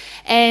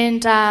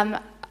 And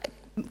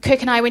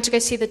Kirk and I went to go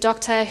see the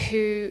doctor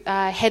who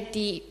had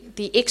the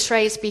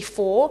x-rays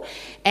before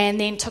and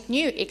then took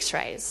new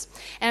x-rays.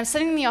 And I'm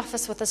sitting in the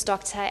office with this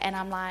doctor and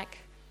I'm like,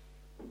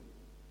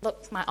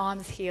 look, my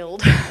arm's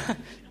healed.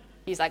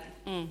 He's like,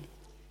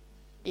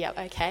 yeah,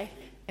 okay.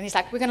 And he's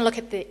like, we're going to look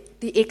at the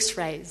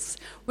x-rays.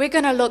 We're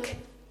going to look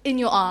in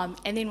your arm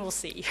and then we'll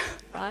see,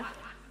 right?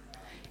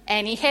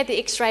 And he had the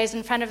x-rays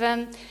in front of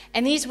him,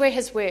 and these were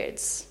his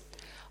words.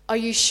 Are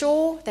you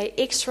sure they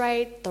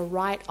x-rayed the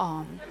right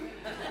arm?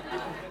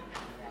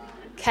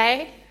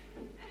 Okay?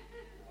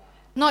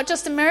 Not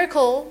just a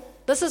miracle.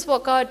 This is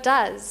what God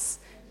does.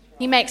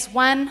 He makes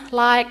one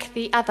like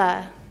the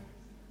other.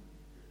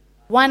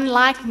 One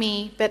like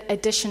me, but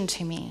addition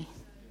to me.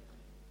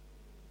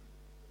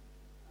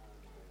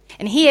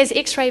 And he has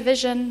x-ray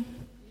vision.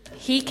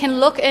 He can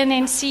look in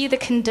and see the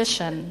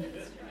condition.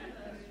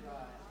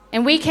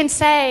 And we can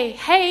say,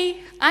 hey,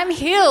 I'm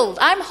healed,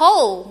 I'm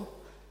whole.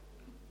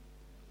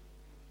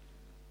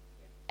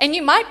 And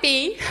you might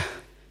be,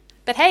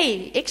 but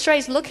hey,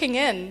 x-ray's looking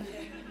in.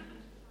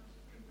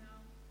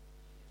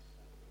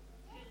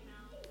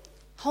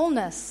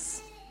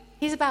 Wholeness.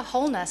 He's about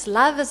wholeness.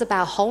 Love is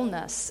about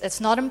wholeness. It's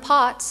not in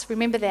parts.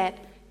 Remember that.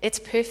 It's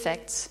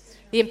perfect.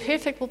 The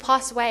imperfect will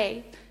pass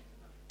away.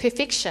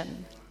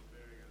 Perfection.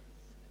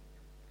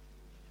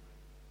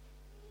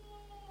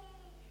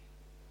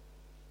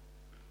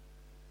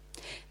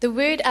 The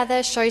word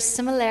other shows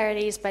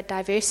similarities but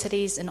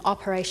diversities in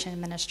operation and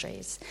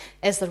ministries,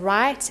 as the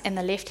right and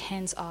the left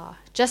hands are,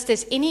 just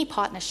as any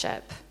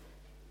partnership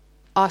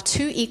are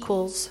two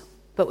equals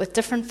but with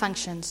different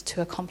functions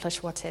to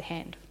accomplish what's at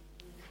hand.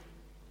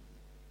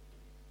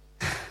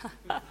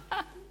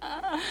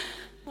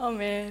 Oh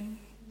man.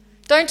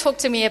 Don't talk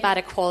to me about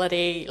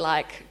equality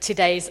like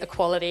today's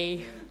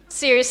equality.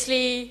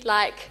 Seriously,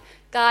 like,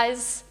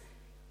 guys,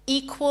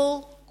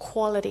 equal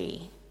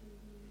quality.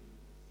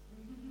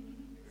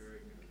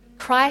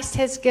 Christ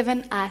has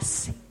given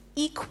us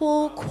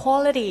equal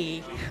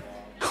quality.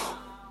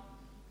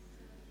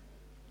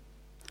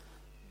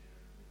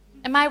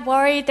 Am I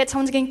worried that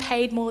someone's getting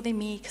paid more than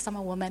me because I'm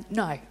a woman?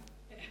 No.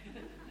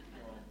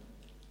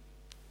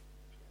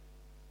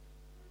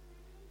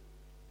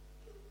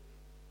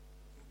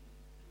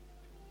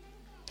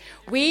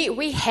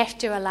 We have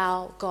to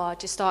allow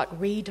God to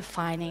start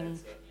redefining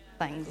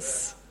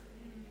things.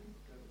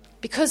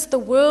 Because the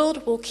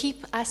world will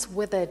keep us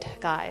withered,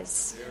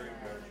 guys.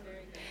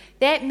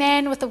 That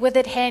man with the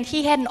withered hand,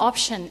 he had an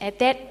option. At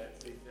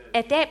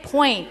that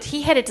point,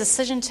 he had a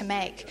decision to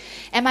make.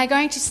 Am I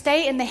going to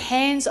stay in the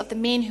hands of the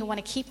men who want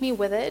to keep me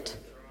withered?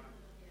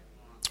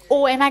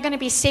 Or am I going to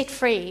be set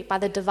free by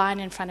the divine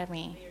in front of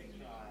me?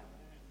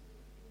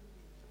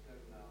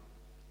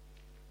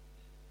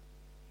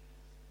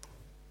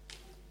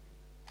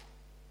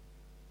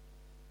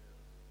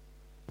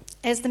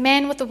 As the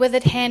man with the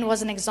withered hand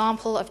was an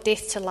example of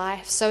death to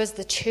life, so is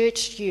the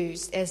church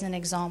used as an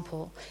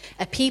example.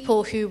 A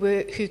people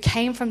who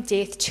came from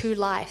death to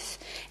life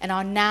and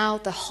are now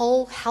the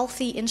whole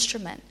healthy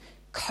instrument,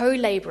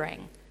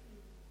 co-laboring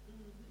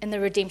in the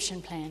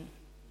redemption plan.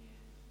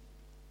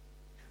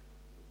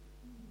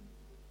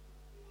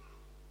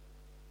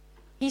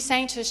 He's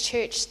saying to his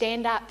church,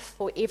 stand up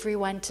for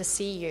everyone to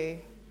see you.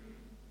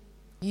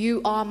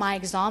 You are my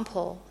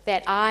example,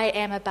 that I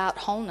am about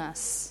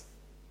wholeness.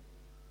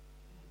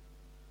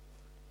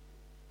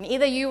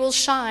 Either you will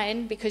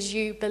shine because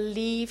you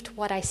believed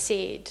what I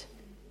said,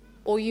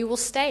 or you will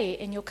stay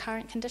in your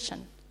current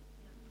condition.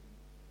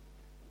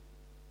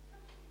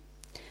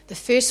 The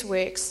first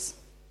works,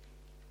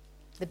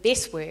 the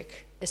best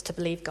work, is to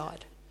believe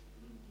God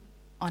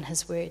on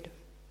his word.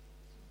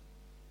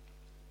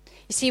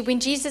 You see, when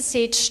Jesus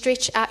said,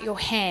 stretch out your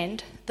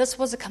hand, this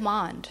was a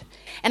command.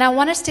 And I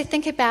want us to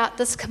think about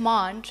this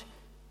command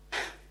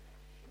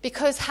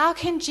Because how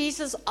can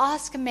Jesus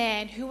ask a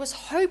man who was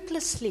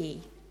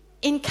hopelessly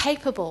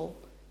incapable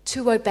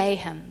to obey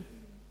him?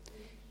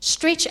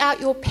 Stretch out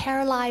your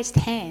paralyzed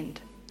hand.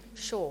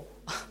 Sure.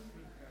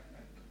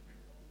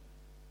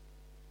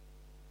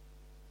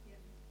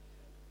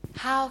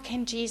 How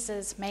can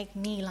Jesus make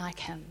me like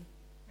him?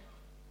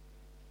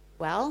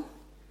 Well,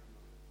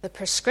 the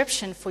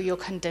prescription for your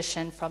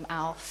condition from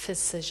our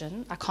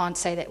physician, I can't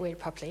say that word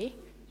properly,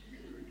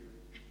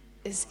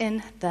 is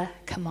in the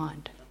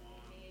command.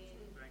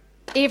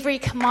 Every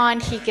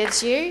command he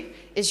gives you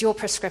is your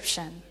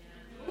prescription.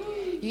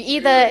 You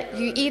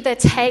either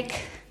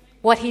take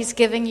what he's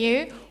giving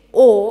you,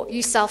 or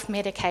you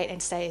self-medicate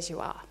and stay as you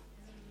are.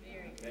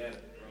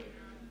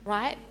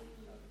 Right?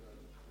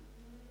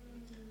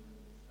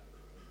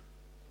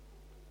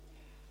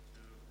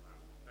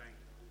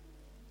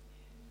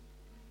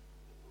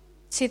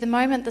 See, the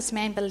moment this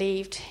man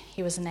believed,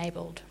 he was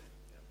enabled.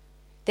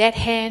 That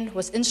hand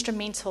was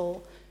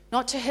instrumental,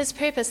 not to his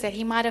purpose that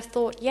he might have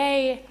thought,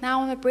 yay,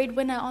 now I'm a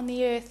breadwinner on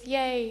the earth,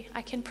 yay,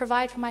 I can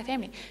provide for my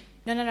family.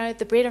 No,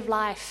 the bread of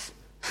life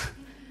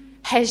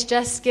has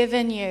just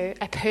given you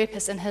a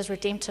purpose in his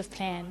redemptive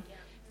plan.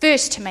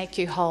 First to make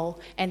you whole,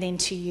 and then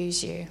to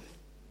use you.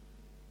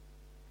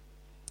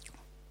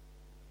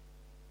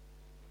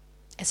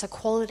 It's a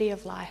quality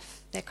of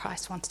life that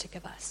Christ wants to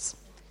give us.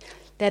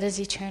 That is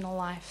eternal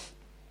life.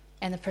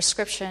 And the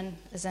prescription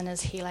is in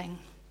his healing.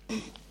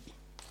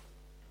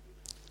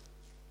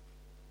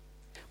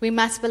 We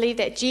must believe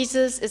that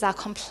Jesus is our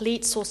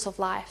complete source of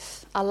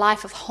life, a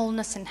life of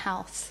wholeness and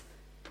health.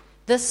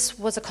 This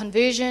was a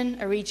conversion,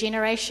 a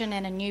regeneration,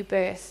 and a new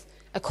birth,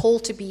 a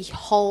call to be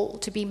whole,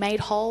 to be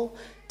made whole,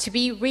 to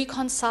be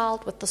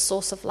reconciled with the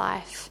source of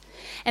life.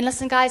 And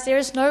listen, guys, there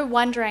is no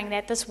wondering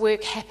that this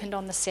work happened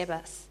on the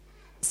Sabbath.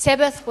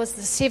 Sabbath was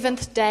the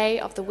seventh day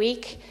of the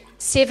week.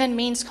 7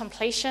 means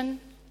completion.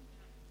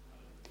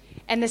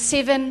 And the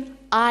 7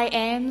 I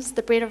ams,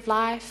 the bread of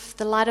life,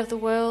 the light of the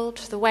world,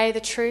 the way,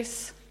 the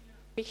truth,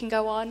 we can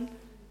go on.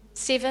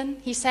 7,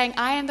 he's saying,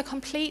 I am the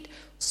complete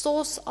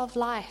source of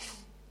life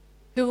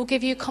who will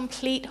give you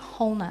complete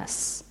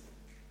wholeness.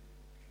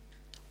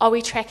 Are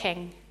we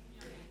tracking?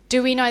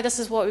 Do we know this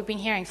is what we've been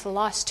hearing for the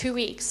last 2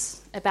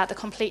 weeks about the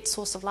complete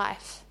source of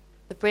life,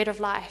 the bread of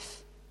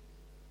life?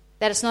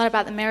 That it's not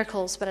about the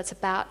miracles, but it's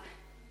about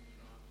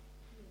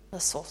the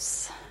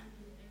source.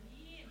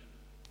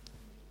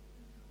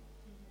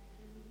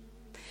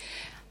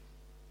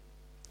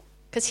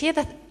 Because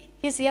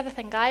here's the other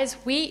thing, guys.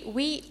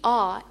 We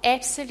are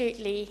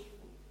absolutely,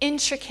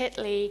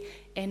 intricately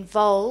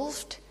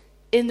involved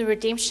in the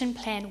redemption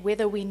plan,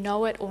 whether we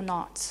know it or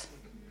not.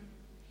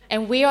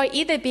 And we are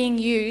either being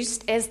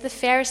used as the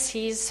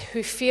Pharisees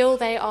who feel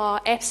they are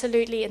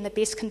absolutely in the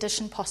best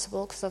condition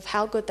possible because of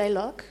how good they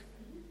look,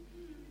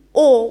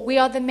 or we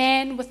are the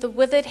man with the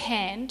withered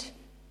hand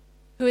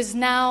who is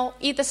now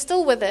either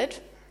still withered,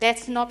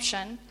 that's an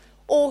option,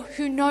 or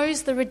who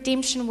knows the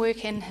redemption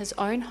work in his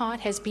own heart,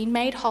 has been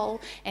made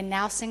whole, and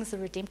now sings the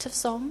redemptive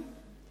song.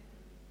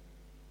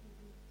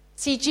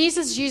 See,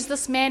 Jesus used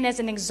this man as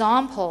an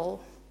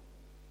example.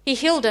 He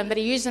healed him, but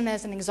he used him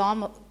as an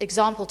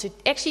example to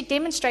actually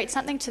demonstrate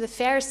something to the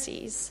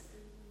Pharisees.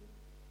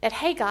 That,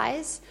 hey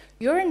guys,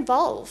 you're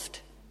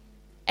involved.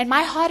 And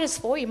my heart is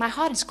for you. My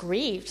heart is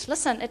grieved.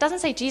 Listen, it doesn't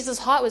say Jesus'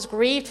 heart was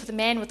grieved for the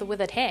man with the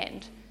withered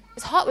hand.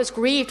 His heart was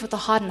grieved with a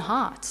hardened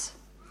heart.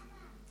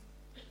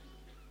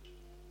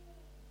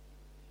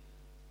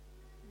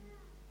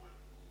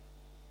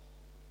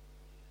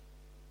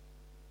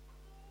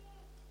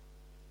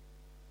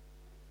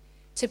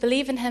 To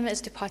believe in him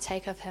is to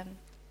partake of him.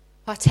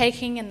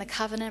 Partaking in the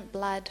covenant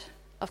blood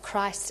of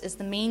Christ is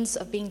the means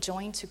of being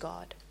joined to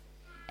God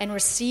and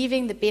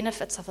receiving the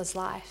benefits of his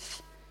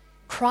life.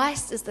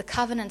 Christ is the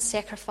covenant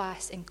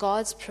sacrifice and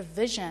God's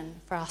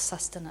provision for our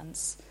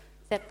sustenance.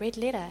 That red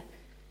letter.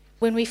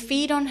 When we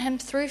feed on him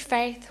through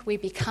faith, we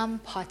become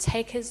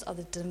partakers of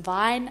the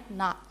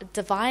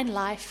divine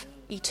life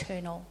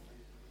eternal.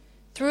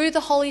 Through the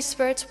Holy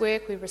Spirit's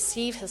work, we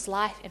receive his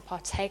life and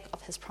partake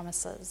of his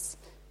promises.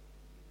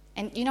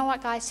 And you know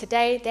what, guys?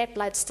 Today, that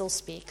blood still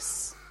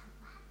speaks.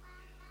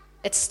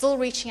 It's still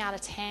reaching out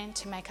its hand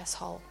to make us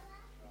whole.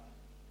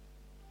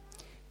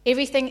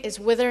 Everything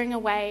is withering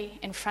away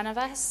in front of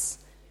us,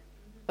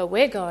 but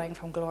we're going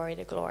from glory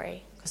to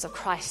glory because of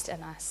Christ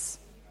in us.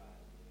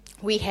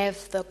 We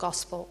have the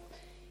gospel.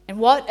 And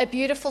what a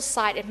beautiful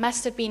sight it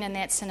must have been in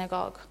that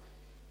synagogue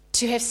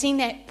to have seen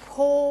that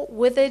poor,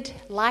 withered,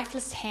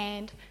 lifeless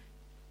hand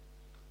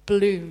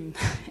bloom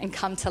and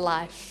come to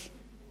life.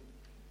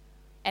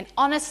 And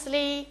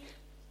honestly,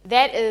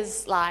 that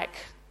is like,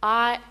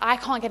 I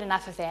can't get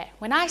enough of that.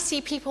 When I see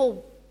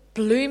people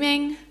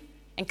blooming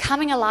and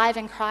coming alive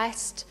in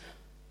Christ,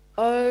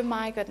 oh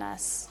my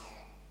goodness.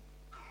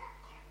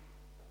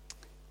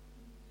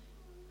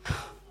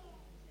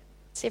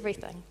 It's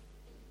everything.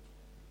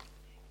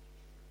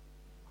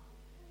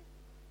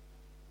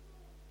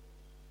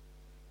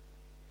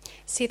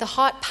 See, the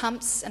heart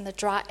pumps and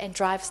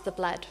drives the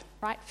blood,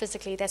 right?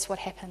 Physically, that's what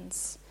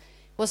happens.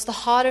 was the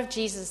heart of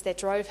Jesus that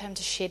drove him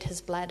to shed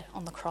his blood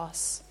on the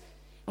cross.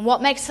 And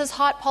what makes his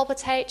heart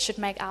palpitate should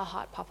make our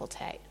heart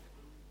palpitate.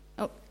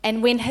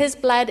 And when his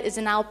blood is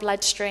in our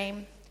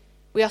bloodstream,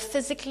 we are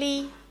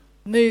physically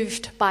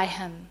moved by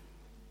him.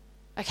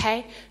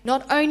 Okay?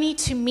 Not only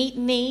to meet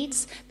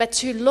needs, but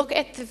to look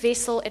at the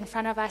vessel in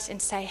front of us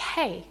and say,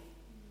 hey,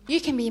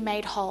 you can be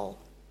made whole.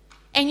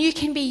 And you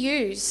can be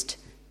used.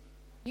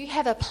 You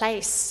have a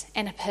place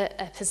and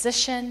a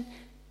position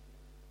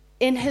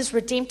in his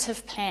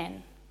redemptive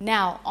plan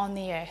now on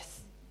the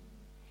earth.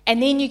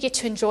 And then you get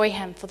to enjoy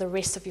him for the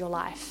rest of your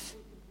life.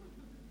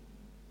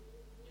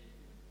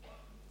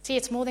 See,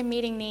 it's more than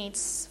meeting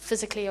needs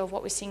physically of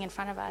what we're seeing in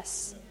front of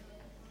us.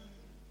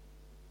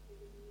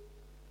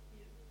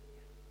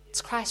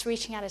 It's Christ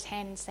reaching out his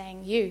hand and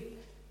saying, you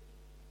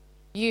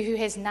who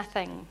has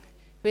nothing,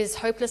 who is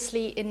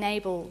hopelessly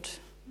enabled,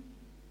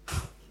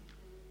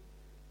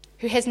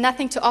 who has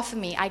nothing to offer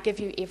me, I give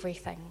you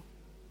everything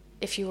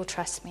if you will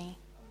trust me.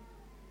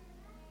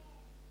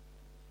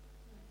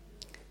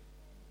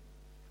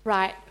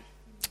 Right.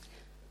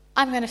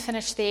 I'm going to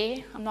finish there.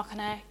 I'm not going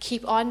to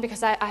keep on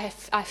because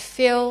I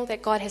feel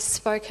that God has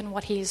spoken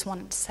what he's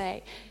wanted to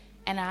say,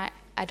 and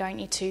I don't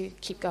need to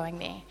keep going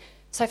there.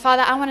 So,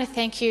 Father, I want to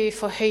thank you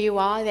for who you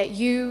are, that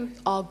you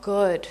are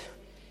good.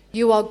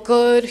 You are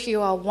good,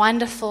 you are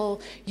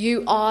wonderful,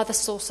 you are the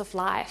source of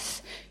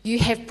life. You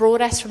have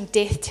brought us from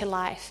death to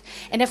life.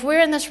 And if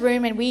we're in this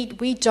room and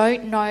we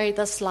don't know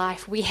this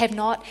life, we have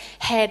not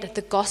had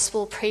the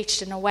gospel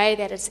preached in a way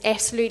that has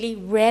absolutely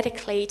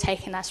radically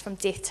taken us from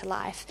death to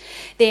life,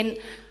 then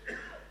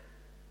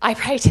I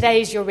pray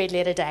today is your red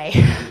letter day.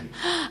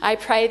 I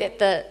pray that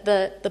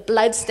the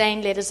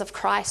blood-stained letters of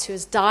Christ who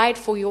has died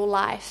for your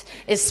life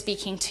is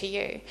speaking to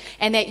you,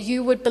 and that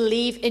you would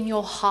believe in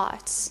your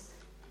hearts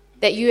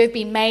that you have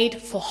been made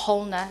for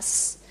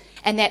wholeness,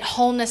 and that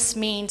wholeness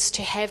means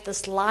to have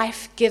this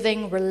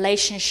life-giving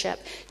relationship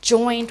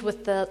joined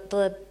with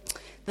the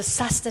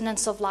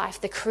sustenance of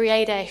life, the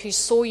Creator who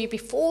saw you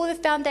before the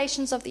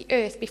foundations of the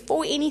earth,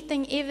 before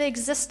anything ever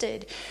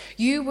existed.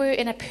 You were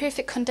in a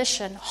perfect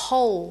condition,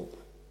 whole.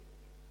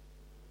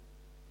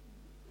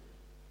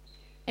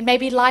 And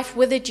maybe life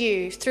withered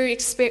you through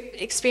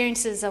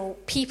experiences or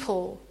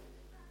people,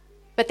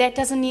 but that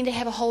doesn't need to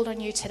have a hold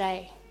on you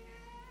today.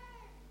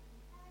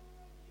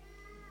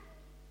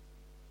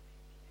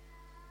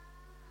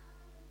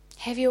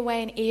 Have your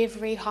way in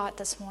every heart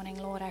this morning,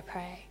 Lord, I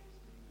pray.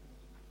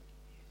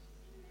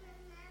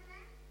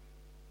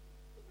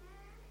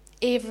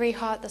 Every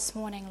heart this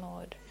morning,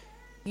 Lord.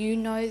 You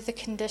know the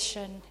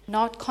condition,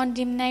 not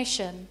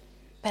condemnation,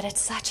 but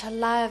it's such a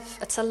love.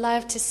 It's a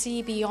love to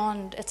see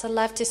beyond. It's a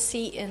love to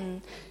see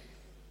in.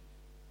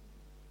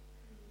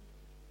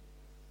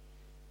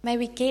 May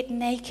we get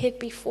naked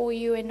before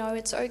you and know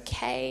it's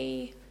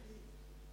okay.